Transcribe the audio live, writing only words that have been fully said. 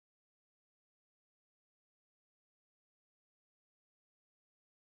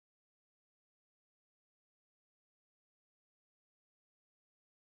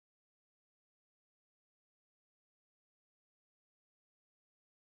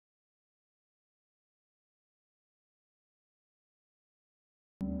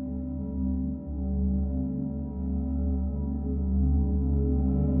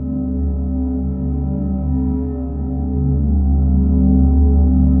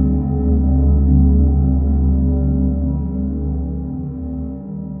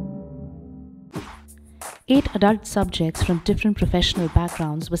8 adult subjects from different professional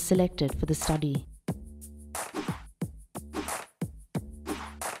backgrounds were selected for the study.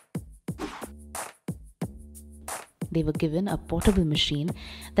 They were given a portable machine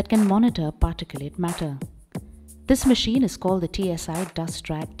that can monitor particulate matter. This machine is called the TSI Dust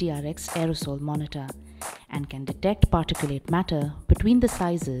Track DRX Aerosol Monitor and can detect particulate matter between the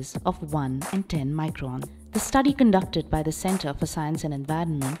sizes of 1 and 10 micron. The study conducted by the Center for Science and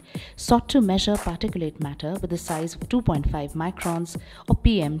Environment sought to measure particulate matter with a size of 2.5 microns or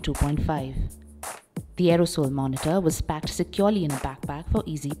PM2.5. The aerosol monitor was packed securely in a backpack for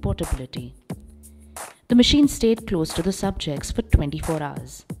easy portability. The machine stayed close to the subjects for 24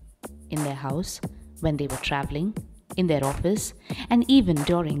 hours, in their house, when they were traveling, in their office, and even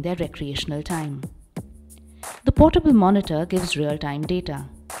during their recreational time. The portable monitor gives real-time data.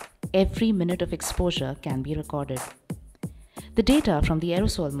 Every minute of exposure can be recorded. The data from the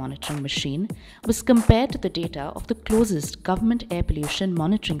aerosol monitoring machine was compared to the data of the closest government air pollution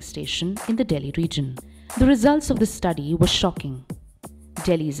monitoring station in the Delhi region. The results of the study were shocking.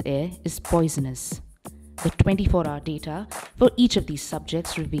 Delhi's air is poisonous. The 24-hour data for each of these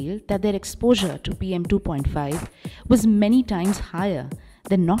subjects revealed that their exposure to PM2.5 was many times higher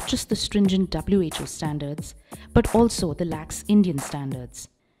than not just the stringent WHO standards, but also the lax Indian standards.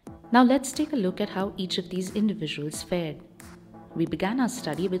 Now let's take a look at how each of these individuals fared. We began our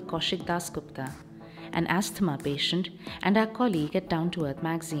study with Kaushik Dasgupta, an asthma patient and our colleague at Down to Earth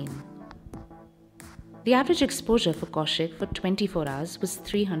magazine. The average exposure for Kaushik for 24 hours was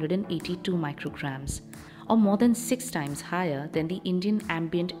 382 micrograms, or more than 6 times higher than the Indian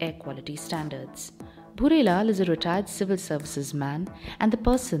ambient air quality standards. Bhurelal is a retired civil services man and the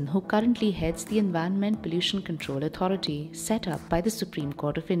person who currently heads the Environment Pollution Control Authority set up by the Supreme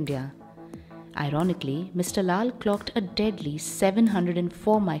Court of India. Ironically, Mr. Lal clocked a deadly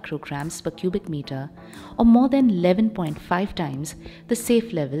 704 micrograms per cubic meter, or more than 11.5 times the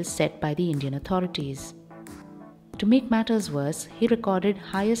safe level set by the Indian authorities. To make matters worse, he recorded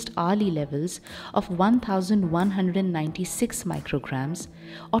highest hourly levels of 1,196 micrograms,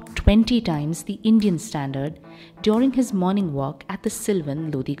 or 20 times the Indian standard, during his morning walk at the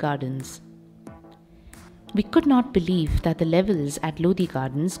Sylvan Lodi Gardens. We could not believe that the levels at Lodi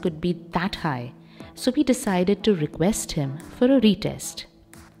Gardens could be that high, so we decided to request him for a retest.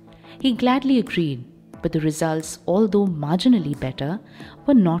 He gladly agreed, but the results, although marginally better,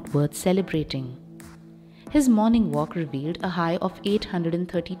 were not worth celebrating. His morning walk revealed a high of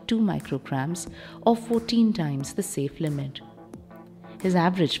 832 micrograms, or 14 times the safe limit. His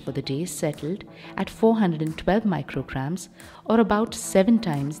average for the day settled at 412 micrograms, or about 7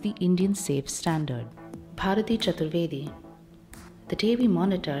 times the Indian safe standard. Bharati Chaturvedi. The day we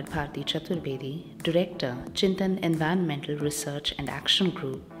monitored Bharati Chaturvedi, Director, Chintan Environmental Research and Action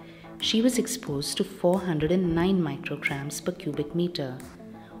Group, she was exposed to 409 micrograms per cubic meter,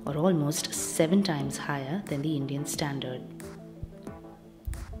 or almost 7 times higher than the Indian standard.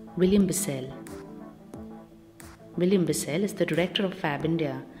 William Bissell. William Bissell is the director of Fab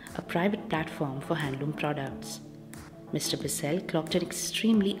India, a private platform for handloom products. Mr. Bissell clocked an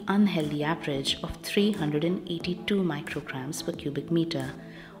extremely unhealthy average of 382 micrograms per cubic meter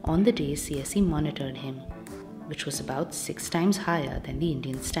on the day CSE monitored him, which was about 6 times higher than the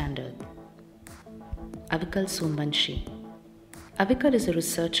Indian standard. Avikal Sombanshi. Avikal is a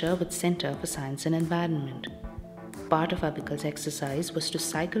researcher with Center for Science and Environment. Part of Avikal's exercise was to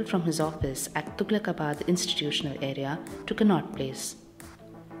cycle from his office at Tughlakabad institutional area to Connaught Place.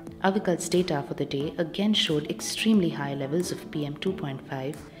 Avikal's data for the day again showed extremely high levels of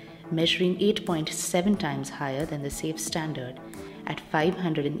PM2.5, measuring 8.7 times higher than the safe standard at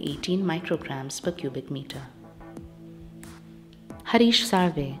 518 micrograms per cubic meter. Harish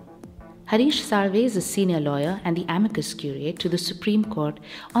Sarve. Harish Sarve is a senior lawyer and the amicus curiae to the Supreme Court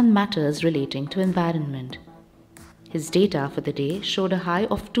on matters relating to environment. His data for the day showed a high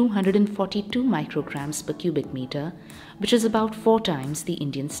of 242 micrograms per cubic meter, which is about 4 times the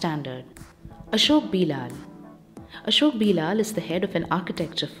Indian standard. Ashok Bilal. Ashok Bilal is the head of an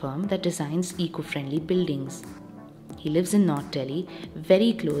architecture firm that designs eco-friendly buildings. He lives in North Delhi,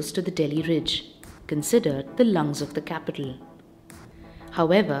 very close to the Delhi Ridge, considered the lungs of the capital.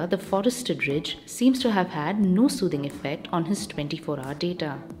 However, the forested ridge seems to have had no soothing effect on his 24-hour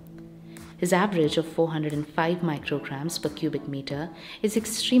data. His average of 405 micrograms per cubic meter is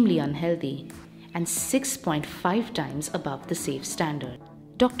extremely unhealthy and 6.5 times above the safe standard.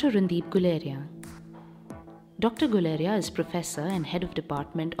 Dr. Randeep Guleria. Dr. Guleria is professor and head of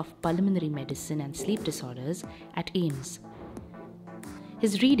Department of Pulmonary Medicine and Sleep Disorders at AIIMS.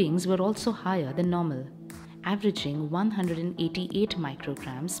 His readings were also higher than normal, averaging 188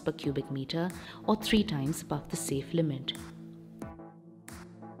 micrograms per cubic meter or 3 times above the safe limit.